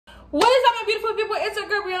What is up, my beautiful people? It's your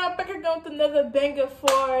girl Brianna back again with another banger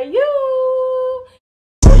for you.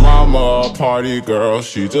 Mama a party girl,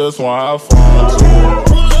 she just wanna have fun too.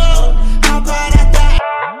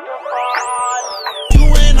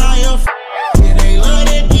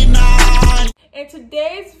 In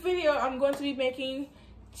today's video, I'm going to be making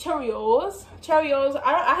Churros.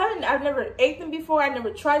 I've never ate them before. I've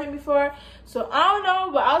never tried them before, so I don't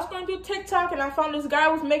know. But I was going through TikTok and I found this guy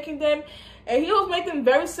was making them, and he was making them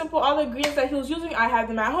very simple. All the ingredients that he was using, I have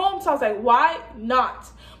them at home, so I was like, why not?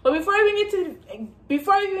 But before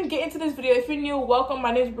I even get into this video, if you're new, welcome.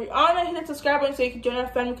 My name is Brianna. Hit the subscribe button so you can join our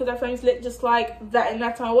family, because our family's lit just like that, and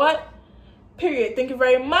that's on what? Period. Thank you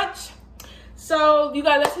very much. So you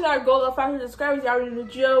guys, let's hit our goal of 500 subscribers. You already know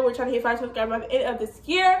the drill. We're trying to hit 500 subscribers by the end of this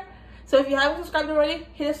year. So if you haven't subscribed already,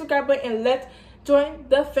 hit the subscribe button and let's join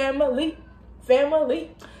the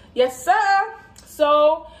family. Yes, sir.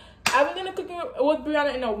 So I've been gonna cooking with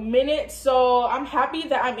Brianna in a minute. So I'm happy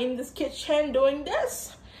that I'm in this kitchen doing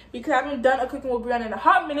this, because I haven't done a cooking with Brianna in a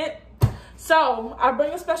hot minute. So I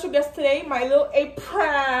bring a special guest today, my little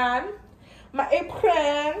apron. My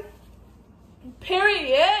apron.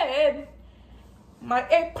 Period. My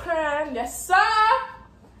apron, yes sir.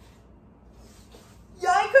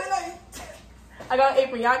 Y'all ain't coming at me. I got an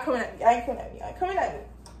apron, y'all ain't coming at me.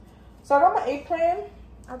 So I got my apron.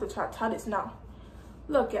 I have to try to tie this now.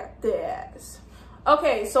 Look at this.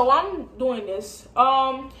 Okay, so I'm doing this.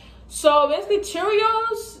 So basically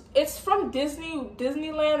Churros, it's from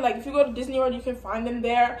Disneyland. Like if you go to Disney World, you can find them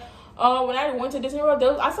there. When I went to Disney World,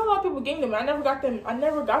 I saw a lot of people getting them. I never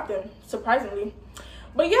got them, surprisingly.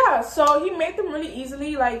 But yeah, so he made them really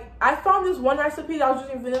easily. Like I found this one recipe that I was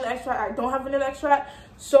using vanilla extract. I don't have vanilla extract,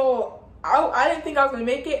 so I didn't think I was gonna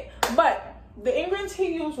make it. But the ingredients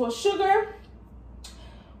he used was sugar,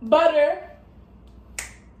 butter,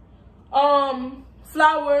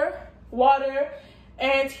 flour, water,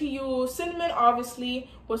 and he used cinnamon,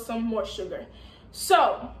 obviously, with some more sugar.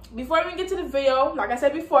 So before we get to the video, like I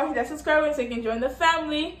said before, hit that subscribe button so you can join the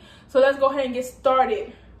family. So let's go ahead and get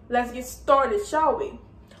started. Let's get started, shall we?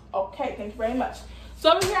 Okay, thank you very much.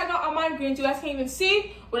 So over here I got all my ingredients. You guys can't even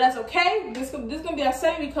see, but that's okay. This is gonna be a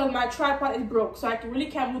setting because my tripod is broke, so I really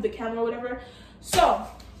can't move the camera or whatever. So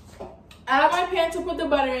I have my pan to put the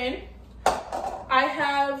butter in. I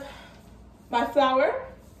have my flour.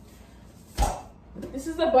 This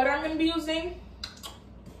is the butter I'm gonna be using.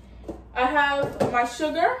 I have my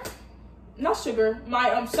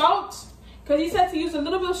my salt, because he said to use a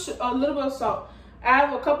little bit of salt. I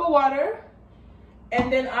have a cup of water,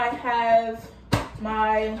 and then I have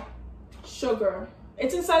my sugar.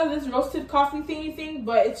 It's inside of this roasted coffee thingy thing,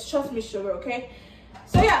 but it's, trust me, sugar, okay?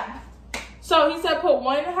 So yeah, so he said put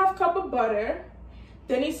 1.5 cup of butter.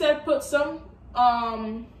 Then he said put some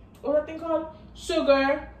what's that thing called?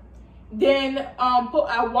 Sugar. Then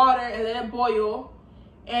add water and let it boil.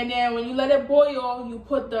 And then when you let it boil, you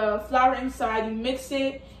put the flour inside, you mix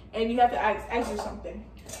it, and you have to add something.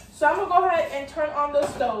 So I'm gonna go ahead and turn on the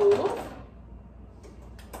stove.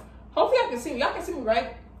 Hopefully y'all can see me. Y'all can see me,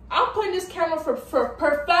 right? I'm putting this camera for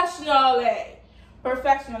professionally.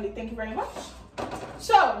 Thank you very much.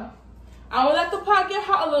 So I'm gonna let the pot get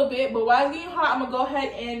hot a little bit, but while it's getting hot, I'm gonna go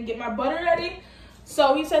ahead and get my butter ready.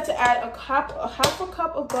 So he said to add half a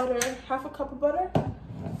cup of butter.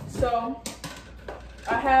 So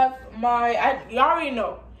I have my, y'all already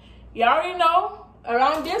know.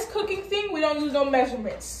 Around this cooking thing, we don't use no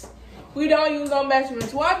measurements.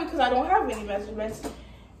 Why? Because I don't have any measurements.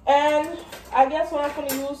 And I guess what I'm going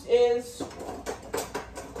to use is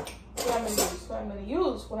what I'm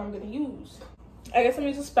going to use. I guess I'm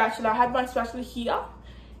going to use a spatula. I have my spatula here.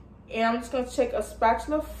 And I'm just going to take a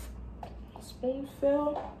spatula,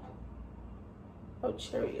 spoonful of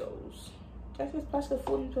Cheerios. Did I say spatula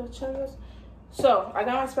spoonful of Cheerios? So I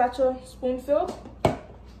got my spatula spoonful.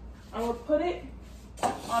 I'm going to put it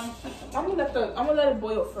on heat. I'm gonna let it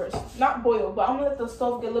boil first. Not boil, but I'm gonna let the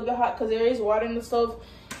stove get a little bit hot, because there is water in the stove.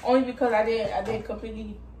 Only because I didn't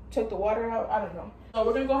completely take the water out. I don't know. So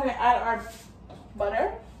we're gonna go ahead and add our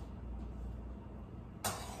butter.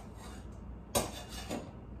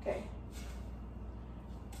 Okay.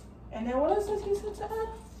 And then what else did he say to add?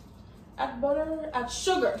 Add butter, add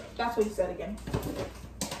sugar. That's what he said again.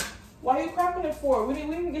 Why are you cracking it for? We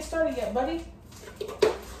didn't even get started yet, buddy.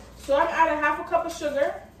 So I'm adding half a cup of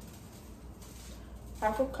sugar.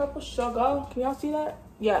 Can y'all see that?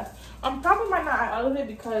 Yeah. I'm probably might not add all of it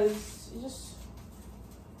because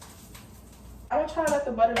I'm gonna try to let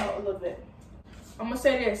the butter melt a little bit. I'm gonna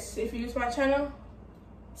say this: if you use my channel,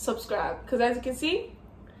 subscribe. Because as you can see,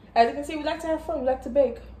 we like to have fun. We like to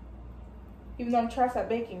bake. Even though I'm trash at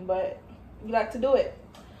baking, but we like to do it.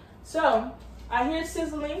 So I hear it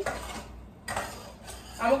sizzling.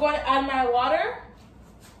 I'm going to add my water.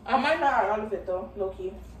 I might not add all of it though, low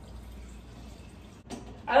key.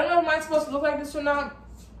 I don't know if mine's supposed to look like this or not.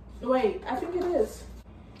 Wait, I think it is.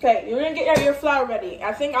 Okay, you're gonna get your flour ready.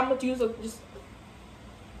 I think I'm gonna use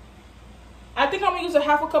I think I'm gonna use a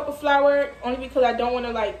half a cup of flour only because I don't want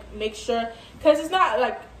to like make sure, because it's not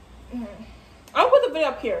like. I'm gonna put the video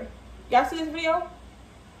up here. Y'all see this video?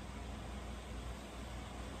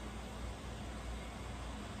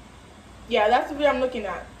 Yeah, that's the video I'm looking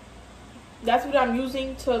at. That's what I'm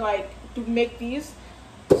using to like to make these.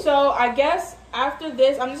 So I guess after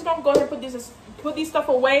this, I'm just gonna go ahead and put these stuff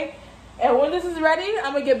away. And when this is ready,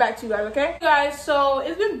 I'm gonna get back to you guys, okay? Guys, so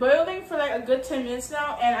it's been boiling for like a good 10 minutes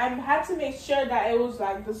now, and I had to make sure that it was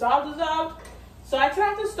like dissolved. So I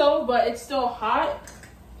turned off the stove, but it's still hot.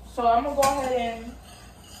 So I'm gonna go ahead and,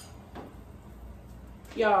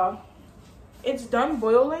 y'all, it's done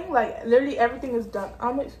boiling. Like literally everything is done. I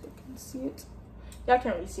don't know if you can see it. Y'all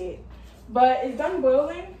can't really see it, but it's done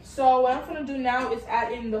boiling. So what I'm gonna do now is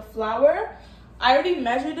add in the flour. I already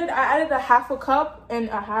measured it. I added a half a cup and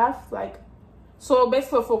a half, like, so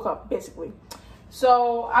basically a full cup, basically.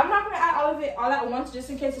 So I'm not gonna add all of it all at once just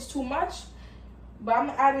in case it's too much, but I'm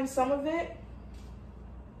gonna add in some of it.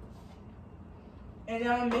 And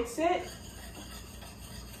then I'm gonna mix it.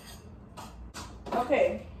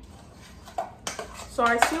 Okay. So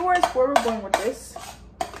I see where we're going with this,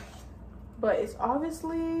 but it's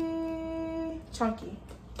obviously chunky.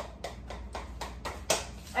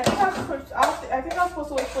 I think I was supposed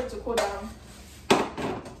to wait for it to cool down.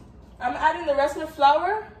 I'm adding the rest of the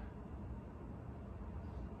flour.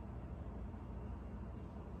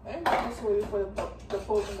 And just wait for the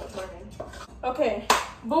coals to burning. Okay,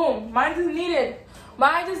 boom. Mine is needed.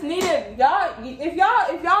 Mine is needed. Y'all, if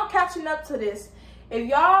y'all catching up to this, if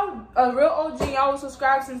y'all a real OG, y'all was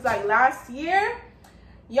subscribed since like last year,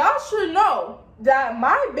 y'all should know that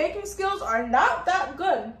my baking skills are not that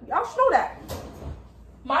good. Y'all should know that.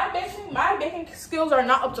 My baking skills are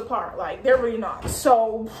not up to par. Like, they're really not.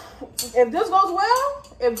 So if this goes well,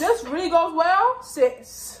 if this really goes well,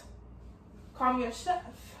 sis, call me a chef.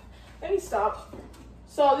 Let me stop.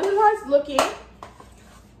 So this is how it's looking.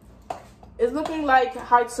 It's looking like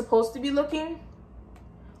how it's supposed to be looking.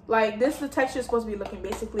 Like, this the texture is supposed to be looking,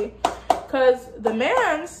 basically. Because the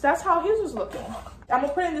man's, that's how his was looking. I'm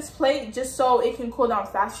gonna put in this plate just so it can cool down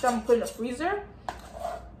faster. I'm gonna put it in the freezer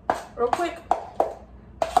real quick.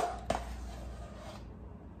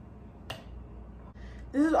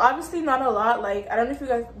 This is obviously not a lot. Like, I don't know if you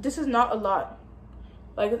guys, this is not a lot.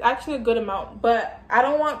 Like, it's actually a good amount, but I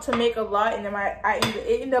don't want to make a lot and then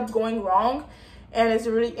it end up going wrong, and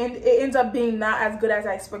it ends up being not as good as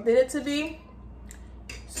I expected it to be.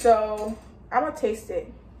 So I'm gonna taste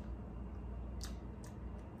it.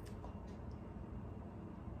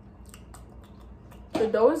 The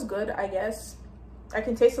dough is good, I guess. I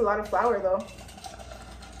can taste a lot of flour though,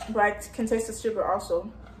 but I can taste the sugar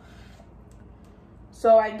also.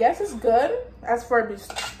 So I guess it's good as for, I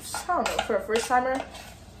don't know, for a first timer.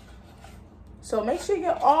 So make sure you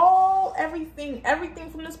get everything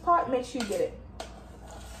from this pot. Make sure you get it.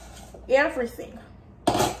 Everything.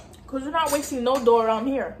 Because we're not wasting no dough around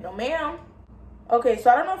here. No, ma'am. Okay, so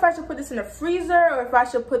I don't know if I should put this in the freezer or if I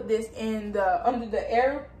should put this in under the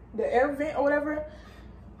air vent or whatever.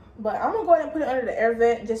 But I'm gonna go ahead and put it under the air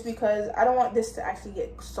vent just because I don't want this to actually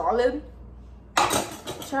get solid.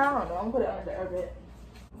 Which I don't know. I'm gonna put it under the air vent.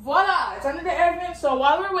 Voila, it's under the air vent. So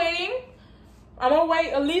while we're waiting, I'm gonna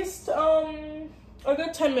wait at least a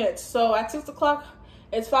good 10 minutes. So at 6 o'clock,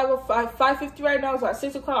 it's 5:50 right now. So at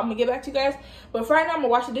 6 o'clock, I'm gonna get back to you guys. But for right now, I'm gonna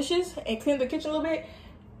wash the dishes and clean the kitchen a little bit.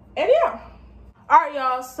 And yeah. All right,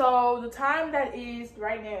 y'all. So the time that is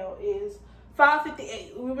right now is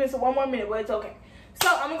 5:58. We've missed 1 more minute, but it's okay. So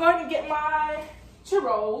I'm gonna go ahead and get my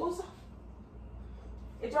churros.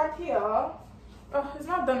 It's right here. Oh, it's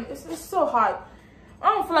not done. It's so hot. I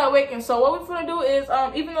don't feel like waking. So what we're gonna do is,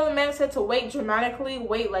 even though the man said to wait dramatically,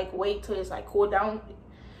 wait till it's like cool down.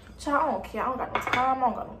 Child, I don't care. I don't got no time. I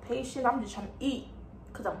don't got no patience. I'm just trying to eat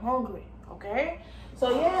because I'm hungry. Okay. So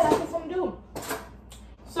yeah, that's what I'm gonna do.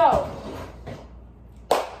 So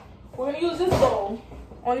we're gonna use this bowl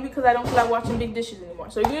only because I don't feel like washing big dishes anymore.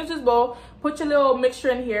 So you're gonna use this bowl. Put your little mixture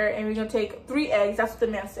in here, and we're gonna take 3 eggs. That's what the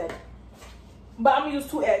man said. But I'm gonna use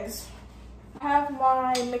 2 eggs. I have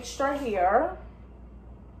my mixture here.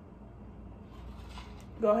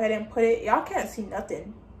 Go ahead and put it. Y'all can't see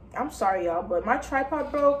nothing. I'm sorry, y'all, but my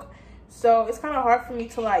tripod broke, so it's kind of hard for me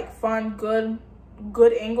to like find good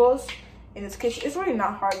angles in this kitchen. It's really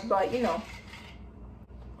not hard, but you know.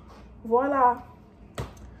 Voila.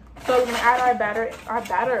 So we're gonna add our batter.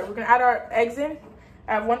 We're gonna add our eggs in.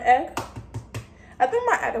 I have 1 egg. I think I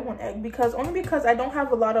might add 1 egg only because I don't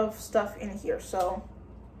have a lot of stuff in here. So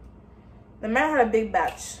the man had a big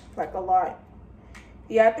batch, like a lot.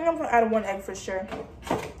 Yeah, I think I'm gonna add 1 egg for sure.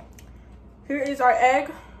 Here is our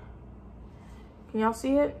egg. Can y'all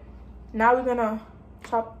see it? Now we're gonna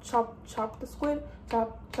chop the squid.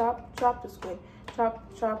 Chop the squid.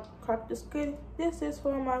 Chop the squid. This is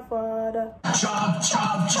for my father. Chop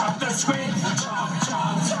the squid. Chop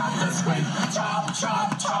the squid.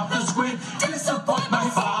 Chop the squid. This is for my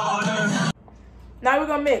father. Now we're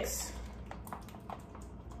gonna mix.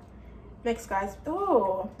 Mix, guys.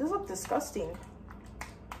 Oh, this looks disgusting.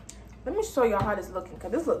 Let me show y'all how this looking,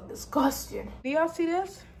 because this looks disgusting. Do y'all see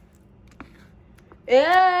this?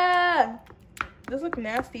 Yeah. This looks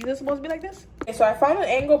nasty. Is this supposed to be like this? Okay, so I found an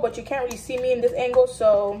angle, but you can't really see me in this angle,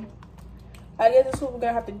 so I guess this is what we're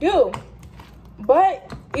gonna have to do.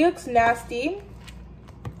 But it looks nasty.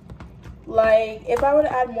 Like, if I would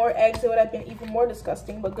have added more eggs, it would have been even more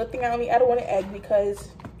disgusting. But good thing I only added 1 egg because,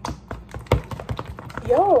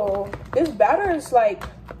 yo, this batter is like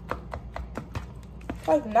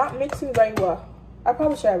not mixing very well. I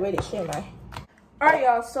probably should have rated, shouldn't I? All right,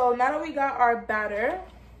 y'all. So now that we got our batter,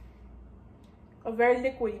 a very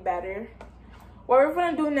liquidy batter, what we're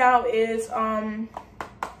gonna do now is we're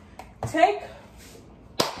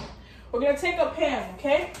gonna take a pan,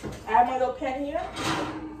 okay? I have my little pan here.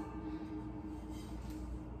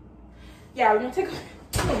 Yeah, we're gonna take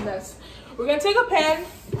a mess. We're gonna take a pan,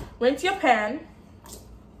 rinse your pan,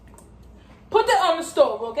 put it on the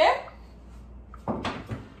stove, okay?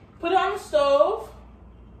 Put it on the stove.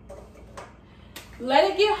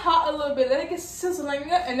 Let it get hot a little bit. Let it get sizzling,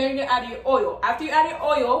 and then you're gonna add your oil. After you add your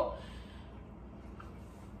oil,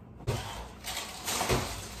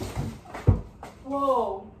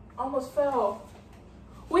 whoa, almost fell.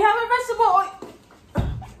 We have a vegetable oil.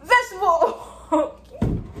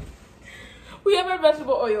 We have a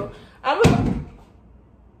vegetable oil.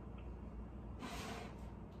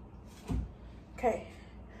 Okay.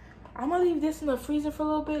 I'm gonna leave this in the freezer for a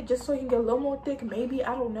little bit just so it can get a little more thick. Maybe,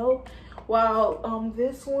 I don't know. While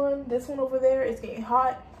this one over there is getting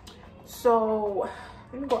hot. So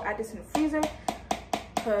let me go add this in the freezer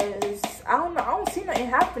because I don't know. I don't see nothing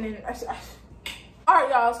happening. All right,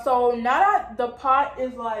 y'all. So now that the pot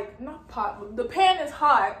is like the pan is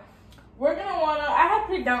hot, we're gonna wanna. I had to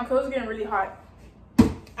put it down because it was getting really hot.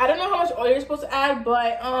 I don't know how much oil you're supposed to add,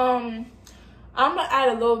 but I'm gonna add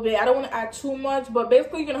a little bit. I don't want to add too much, but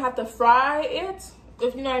basically you're gonna have to fry it,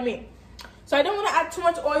 if you know what I mean. So I don't want to add too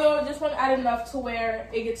much oil, just want to add enough to where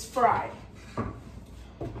it gets fried.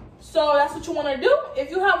 So that's what you want to do. If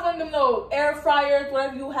you have one of them little air fryers,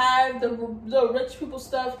 whatever you have, the rich people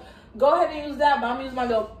stuff, go ahead and use that. But I'm using my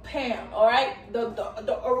little pan, all right?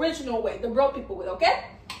 The original way, the broke people way, okay?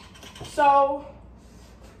 So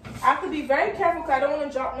I have to be very careful because I don't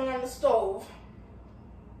want to drop one on the stove.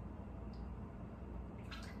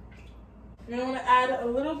 And I want to add a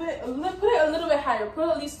little bit, put it a little bit higher. Put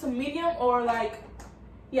it at least to medium or like,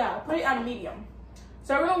 yeah, put it on medium.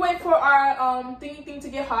 So we're going to wait for our thingy thing to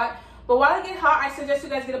get hot. But while it gets hot, I suggest you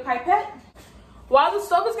guys get a pipette. While the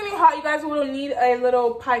stove is getting hot, you guys will need a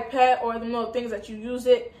little pipette or the little things that you use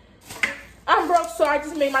it. I'm broke, so I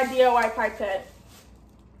just made my DIY pipette.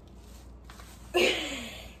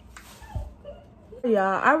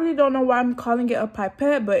 Yeah, I really don't know why I'm calling it a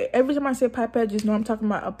pipette, but every time I say pipette, just know I'm talking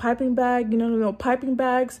about a piping bag. You know, the little piping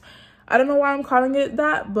bags. I don't know why I'm calling it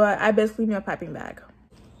that, but I basically mean a piping bag.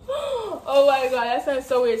 Oh my god, that sounds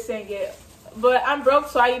so weird saying it. But I'm broke,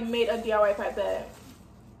 so I made a DIY pipette.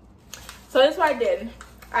 So this is what I did.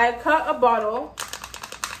 I cut a bottle.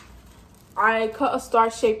 I cut a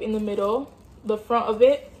star shape in the middle, the front of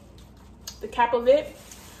it, the cap of it.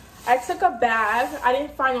 I took a bag. I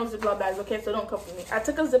didn't find those Ziploc bags, okay? So don't come for me. I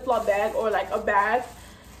took a Ziploc bag or like a bag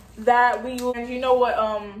that we use. And you know what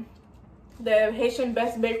the Haitian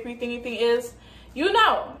Best Bakery thingy thing is? You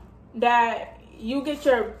know that you get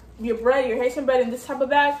your bread, your Haitian bread in this type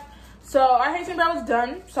of bag. So our Haitian bread was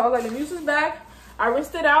done. So I was like, let me use this bag. I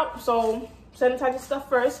rinsed it out. So sanitize the stuff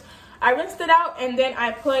first. I rinsed it out and then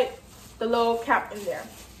I put the little cap in there.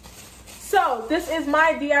 So this is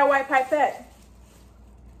my DIY pipette.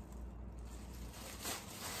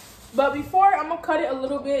 But before, I'm gonna cut it a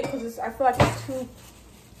little bit because I feel like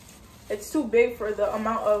it's too big for the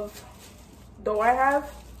amount of dough I have.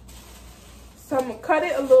 So I'm gonna cut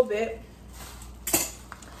it a little bit.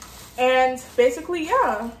 And basically,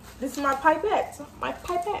 yeah, this is my pipette.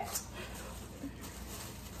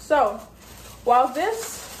 So while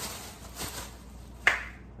this,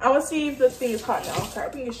 I want to see if the thing is hot now. Okay, I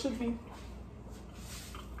think it should be.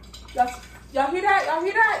 Y'all hear that? Y'all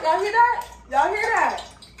hear that? Y'all hear that? Y'all hear that?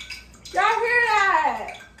 Y'all hear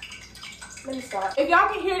that? Let me stop. If y'all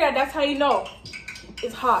can hear that, that's how you know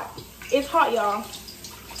it's hot. It's hot, y'all.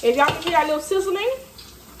 If y'all can hear that little sizzling,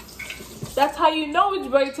 that's how you know it's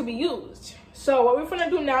ready to be used. So what we're gonna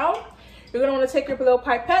do now, you're gonna wanna take your little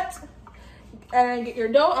pipette and get your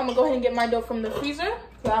dough. I'm gonna go ahead and get my dough from the freezer.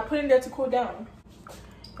 So I put it in there to cool down.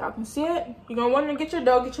 Y'all can see it. You're gonna wanna get your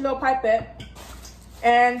dough, get your little pipette,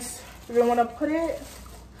 and you're gonna wanna put it,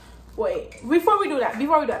 wait, before we do that,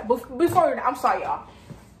 I'm sorry, y'all.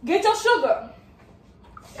 Get your sugar.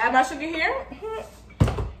 Add my sugar here.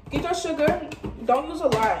 Get your sugar. Don't use a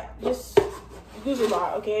lot. Just use a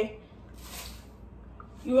lot, okay?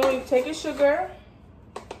 You want to take your sugar.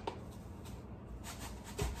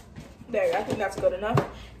 There, I think that's good enough.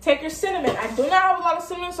 Take your cinnamon. I do not have a lot of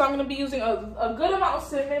cinnamon, so I'm going to be using a good amount of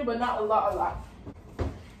cinnamon, but not a lot.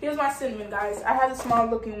 Here's my cinnamon, guys. I have the small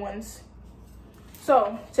looking ones.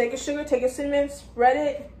 So, take your sugar, take your cinnamon, spread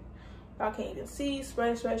it. Y'all can't even see.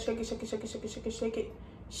 Spread it, shake it.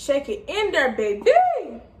 Shake it in there, baby.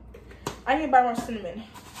 I need to buy more cinnamon.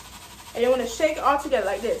 And you want to shake it all together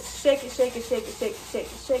like this. Shake it. Shake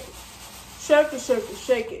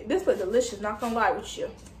it. This look delicious, not gonna lie with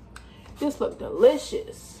you. This look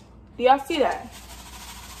delicious. Do y'all see that?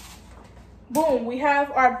 Boom, we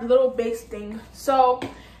have our little base thing. So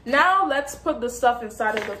now let's put the stuff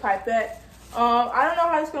inside of the pipette. I don't know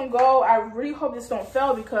how it's gonna go. I really hope this don't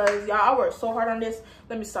fail because y'all, I worked so hard on this.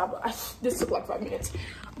 Let me stop. This took like 5 minutes.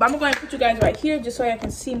 But I'm going to put you guys right here just so you can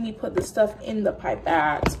see me put the stuff in the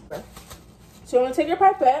pipette. So you're gonna take your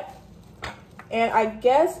pipette, and I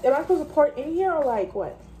guess, am I supposed to pour it in here or like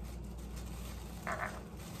what?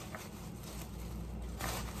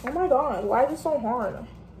 Oh my god, why is it so hard?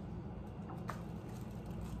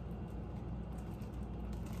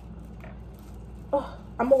 Oh,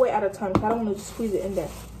 I'm gonna wait out of time because I don't want to squeeze it in there.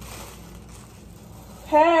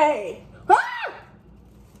 Hey! Ah!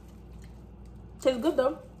 Tastes good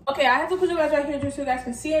though. Okay, I have to put you guys right here just so you guys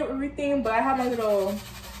can see everything, but I have my little...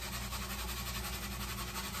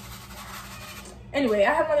 Anyway,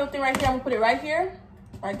 I have my little thing right here. I'm gonna put it right here,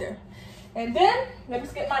 right there. And then, let me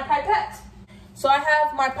just get my pipette. So I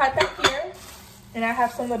have my pipette here, and I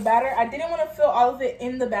have some of the batter. I didn't want to fill all of it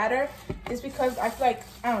in the batter, just because I feel like,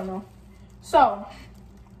 I don't know. So,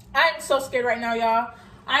 I'm so scared right now, y'all.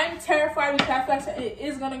 I'm terrified because I feel like it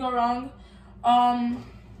is gonna go wrong.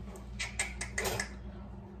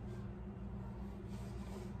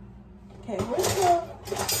 Okay, where's the...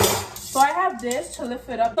 So I have this to lift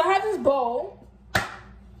it up. So I have this bowl.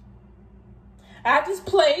 I have this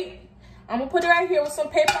plate. I'm gonna put it right here with some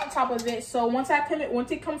paper on top of it. So once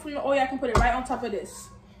it comes from the oil, I can put it right on top of this.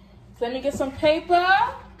 So let me get some paper.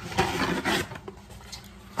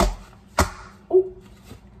 Ooh.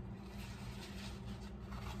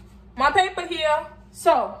 My paper here.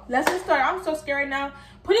 So let's get started. I'm so scared right now.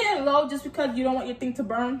 Put it in low just because you don't want your thing to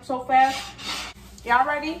burn so fast. Y'all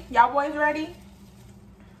ready? Y'all boys ready?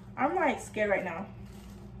 I'm like scared right now.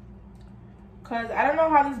 Cause I don't know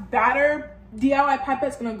how this batter DIY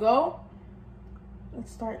pipette's gonna go.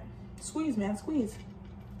 Let's start. Squeeze, man, squeeze.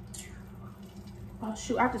 Oh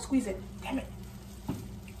shoot, I have to squeeze it. Damn it.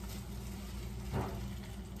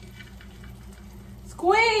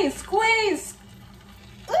 Squeeze, squeeze.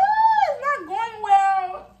 Ooh, it's not going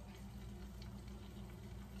well.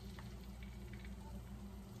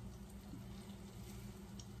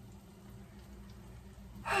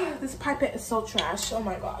 This pipette is so trash. Oh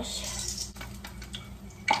my gosh.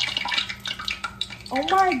 Oh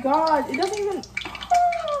my god, it doesn't even...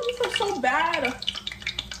 Oh, this looks so bad.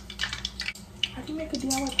 How do you make a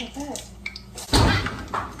DIY pipette?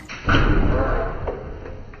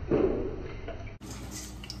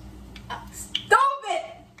 Stop it!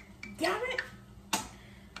 Damn it!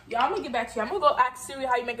 Y'all, I'm gonna get back to you. I'm gonna go ask Siri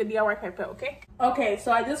how you make a DIY pipette, okay? Okay,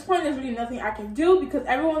 so at this point, there's really nothing I can do because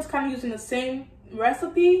everyone's kind of using the same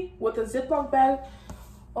recipe with a Ziploc bag.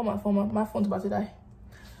 Oh, my phone's about to die.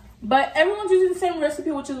 But everyone's using the same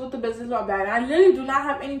recipe, which is with the Ziploc bag. I literally do not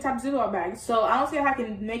have any type of Ziploc bag, so I don't see how I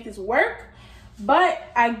can make this work. But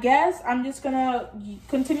I guess I'm just gonna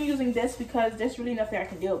continue using this because there's really nothing I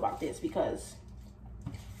can do about this because,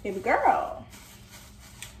 baby girl.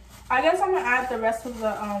 I guess I'm gonna add the rest of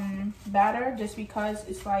the batter just because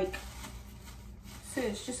it's like,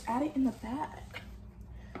 sis, just add it in the bag.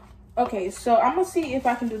 Okay, so I'm gonna see if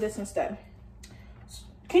I can do this instead.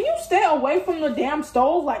 Can you stay away from the damn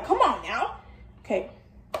stove? Like, come on now. Okay.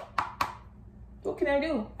 What can I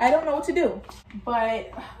do? I don't know what to do.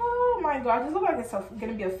 But, oh my god, this looks like it's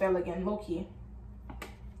gonna be a fail again, low key.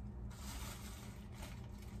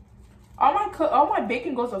 all my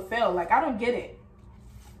bacon goes to fail. Like, I don't get it.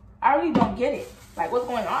 I really don't get it. Like, what's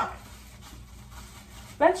going on?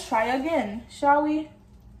 Let's try again, shall we?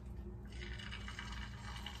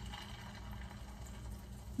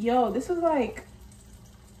 Yo, this is like,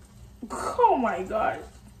 oh my god.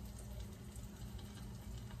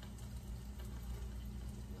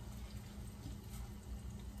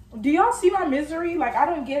 Do y'all see my misery? Like, I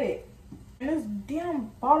don't get it. And this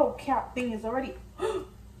damn bottle cap thing is already...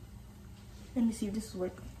 Let me see if this is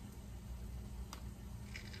working.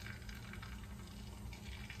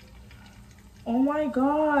 Oh my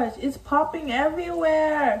gosh, it's popping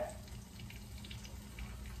everywhere.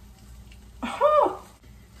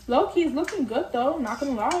 Low-key, it's looking good though, not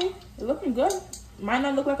gonna lie. It's looking good. Might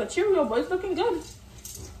not look like a Cheerio, but it's looking good.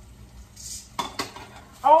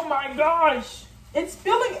 Oh my gosh, it's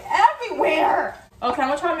spilling everywhere. Okay, I'm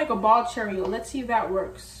gonna try to make a ball Cheerio. Let's see if that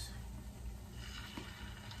works.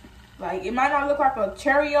 Like, it might not look like a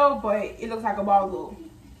Cheerio, but it looks like a ball glue.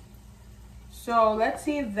 So let's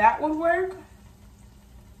see if that would work.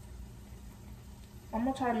 I'm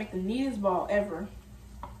gonna try to make the neatest ball ever.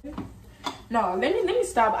 No, let me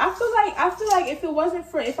stop. I feel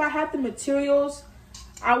like if I had the materials,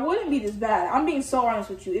 I wouldn't be this bad. I'm being so honest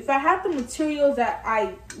with you. If I had the materials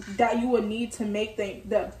that you would need to make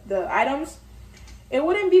the items, it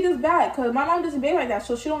wouldn't be this bad. Cause my mom doesn't bake like that,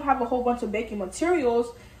 so she don't have a whole bunch of baking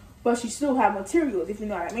materials, but she still have materials, if you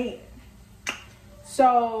know what I mean.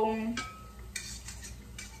 So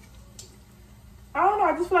I don't know.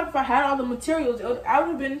 I just feel like if I had all the materials, I would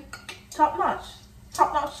have been top notch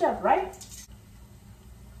chef, right?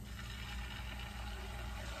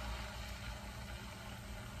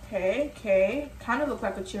 Okay, kind of look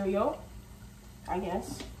like a Cheerio, I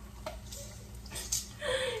guess.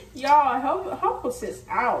 Y'all, help us this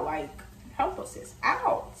out, like, help us this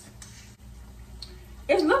out.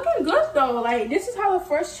 It's looking good though. Like, this is how the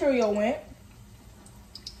first Cheerio went.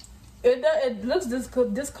 It looks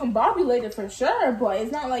discombobulated for sure, but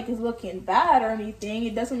it's not like it's looking bad or anything.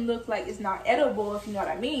 It doesn't look like it's not edible, if you know what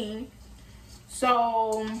I mean.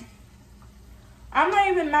 So I'm not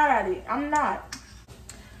even mad at it. I'm not.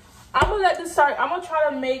 I'm gonna let this start. I'm gonna try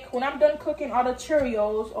to make, when I'm done cooking all the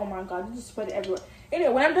Cheerios. Oh my god, just spread it everywhere.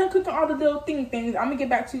 Anyway, when I'm done cooking all the little things, I'm gonna get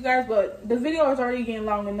back to you guys. But the video is already getting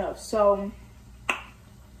long enough. So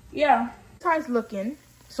yeah, this is how it's looking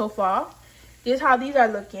so far. This is how these are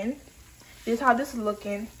looking. This is how this is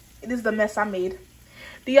looking. This is the mess I made.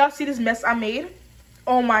 Do y'all see this mess I made?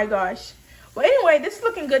 Oh my gosh. But anyway, this is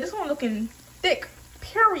looking good. This one looking thick,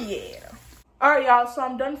 period. All right, y'all, so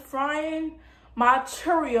I'm done frying my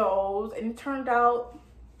Cheerios, and it turned out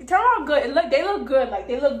good. They look good. Like,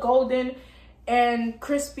 they look golden and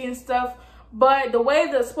crispy and stuff. But the way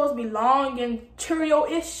they're supposed to be long and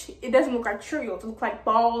Cheerio-ish, it doesn't look like Cheerios. It looks like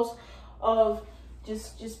balls of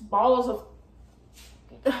just balls of,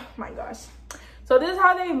 oh my gosh. So this is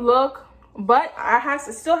how they look, but I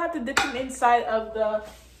still have to dip them inside of the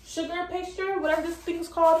sugar pastry, whatever this thing is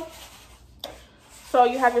called. So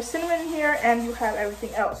you have your cinnamon here and you have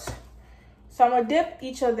everything else. So I'm gonna dip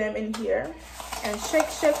each of them in here and shake.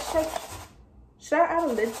 Should I add a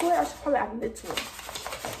lid to it? I should probably add a lid to it.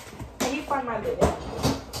 Let me find my lid.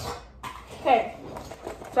 Okay,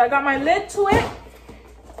 so I got my lid to it.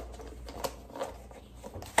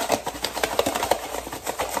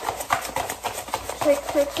 Shake.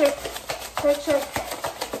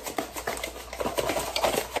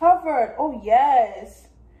 Covered. Oh yes.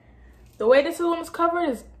 The way this one is covered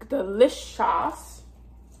is delicious.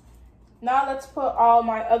 Now let's put all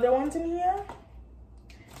my other ones in here.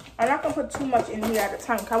 I'm not gonna put too much in here at a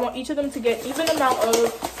time because I want each of them to get even amount of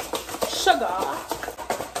sugar.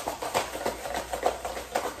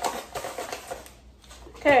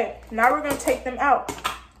 Okay, now we're gonna take them out.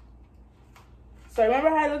 So remember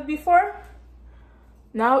how it looked before?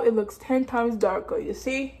 Now it looks 10 times darker, you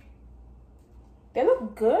see? They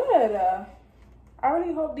look good. I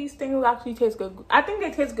really hope these things will actually taste good. I think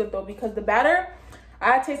they taste good though, because the batter,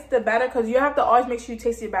 I tasted the batter, because you have to always make sure you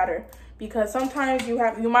taste your batter. Because sometimes you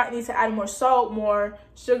might need to add more salt, more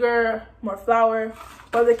sugar, more flour,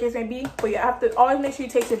 whatever the case may be. But you have to always make sure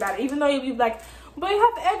you taste your batter. Even though you'll be like, but you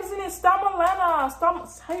have eggs in it, stamalella,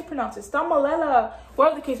 how you pronounce it? Stamalella,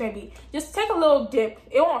 whatever the case may be. Just take a little dip.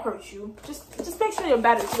 It won't hurt you. Just make sure your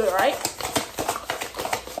batter is good, right?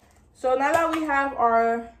 So now that we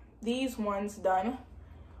have these ones done,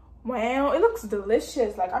 wow, it looks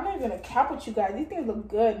delicious. Like, I'm not even gonna cap with you guys. These things look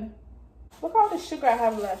good. Look at all the sugar I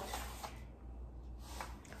have left.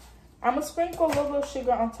 I'm gonna sprinkle a little bit of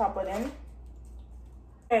sugar on top of them.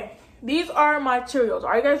 Okay, these are my Cheerios.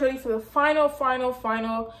 Are you guys ready for the final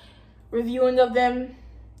reviewing of them?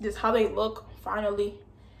 This is how they look finally.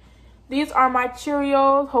 These are my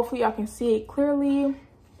Cheerios. Hopefully y'all can see it clearly.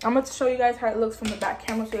 I'm going to show you guys how it looks from the back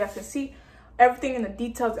camera so you guys can see everything in the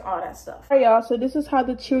details and all that stuff. All right, y'all, so this is how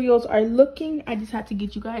the Cheerios are looking. I just had to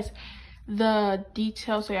get you guys the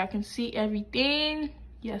details so y'all can see everything.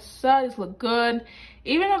 Yes, sir, this look good.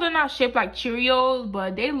 Even though they're not shaped like Cheerios,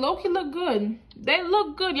 but they low-key look good. They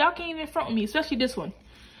look good. Y'all can't even front with me, especially this one.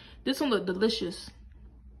 This one look delicious.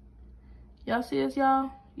 Y'all see this,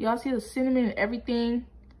 y'all? Y'all see the cinnamon and everything?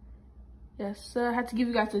 Yes, sir. I had to give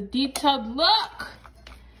you guys a detailed look.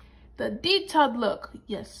 The detailed look.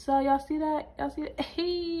 Yes, sir. Y'all see that? Y'all see it?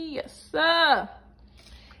 Hey, yes, sir.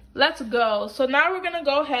 Let's go. So now we're going to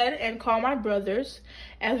go ahead and call my brothers,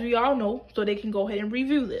 as we all know, so they can go ahead and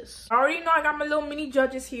review this. I already know I got my little mini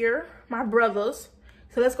judges here, my brothers.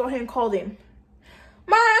 So let's go ahead and call them.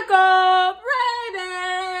 Michael,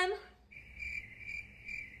 Brayden.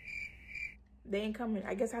 They ain't coming.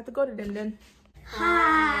 I guess I have to go to them then.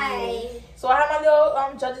 Hi. So I have my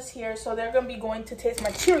little judges here, so they're going to be going to taste my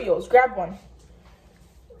Cheerios. Grab one.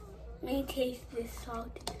 Let me taste this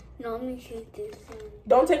salt. No, let me taste this one.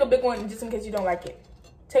 Don't take a big one just in case you don't like it.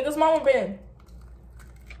 Take a small one, Brayden.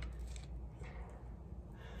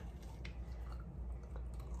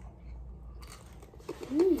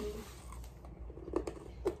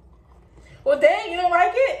 Well, dang, you don't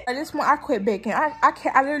like it? At this point, I quit baking. I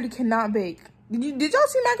literally cannot bake. Did y'all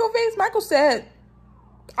see Michael's face? Michael said,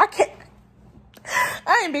 I can't.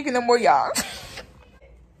 I ain't baking no more, y'all.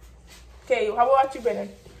 Okay, how about you, Brayden?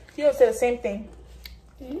 You don't say the same thing.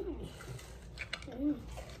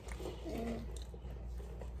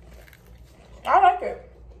 I like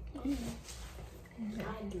it.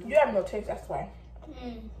 You have no taste, that's why.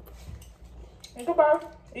 Goodbye.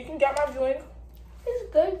 You can get my viewing.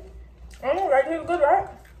 It's good. I know, right? It's good, right?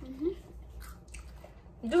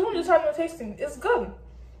 This one just has no tasting. It's good.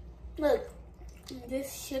 Look,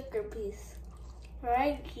 this sugar piece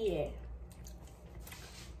right here.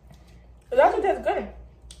 It actually tastes good.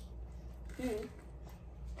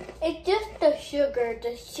 It's just the sugar.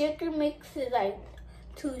 The sugar makes it like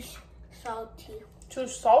too salty. Too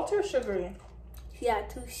salty or sugary? Yeah,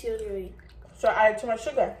 too sugary. So I add too much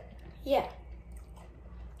sugar. Yeah.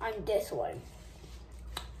 On this one.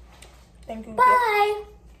 Thank you. Bye.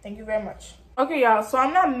 Thank you very much. Okay, y'all. So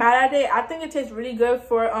I'm not mad at it. I think it tastes really good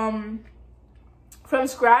for from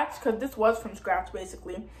scratch, because this was from scratch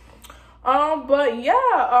basically. But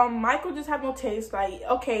yeah, Michael just had no taste. Like,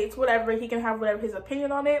 okay, it's whatever. He can have whatever his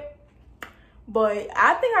opinion on it. But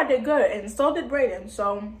I think I did good, and so did Brayden.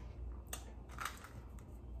 So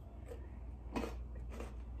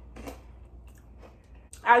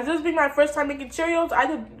as this being my first time making Cheerios, I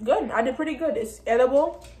did good. I did pretty good. It's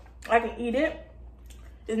edible. I can eat it.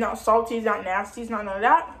 It's not salty. It's not nasty. It's not none of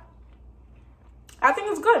that. I think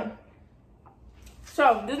it's good.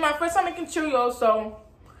 So this is my first time making Cheerios. So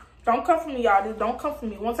don't come for me, y'all. Just don't come for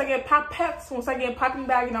me. Once I get popettes, once I get popping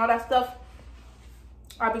bag and all that stuff,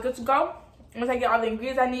 I'll be good to go. Once I get all the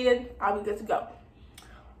ingredients I needed, I'll be good to go.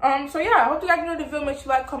 So yeah, I hope you guys enjoyed the video. Make sure you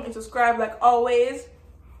like, comment, and subscribe like always.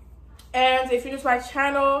 And if you're new to my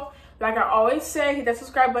channel, like I always say, hit that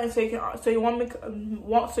subscribe button so you won't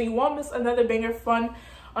miss another banger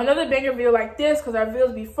video like this, because our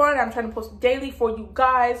videos be fun. I'm trying to post daily for you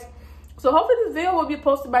guys. So hopefully this video will be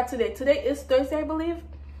posted by today. Today is Thursday, I believe.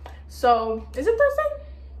 So is it Thursday?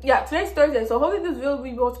 Yeah, today's Thursday. So hopefully this video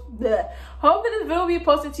will be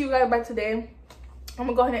posted to you guys by today. I'm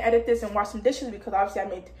gonna go ahead and edit this and wash some dishes, because obviously I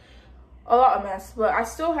made a lot of mess. But I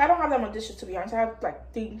don't have that much dishes, to be honest. I have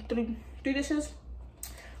like three dishes.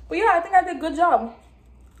 But yeah, I think I did a good job.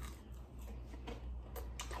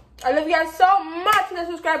 I love you guys so much. Hit the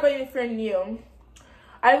subscribe button if you're new.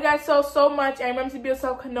 I love you guys so much. And remember to be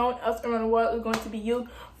yourself, because no one else around the world is going to be you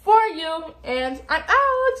for you. And I'm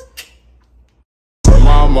out.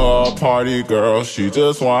 Mama, a party girl, she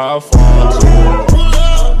just wanna have fun too.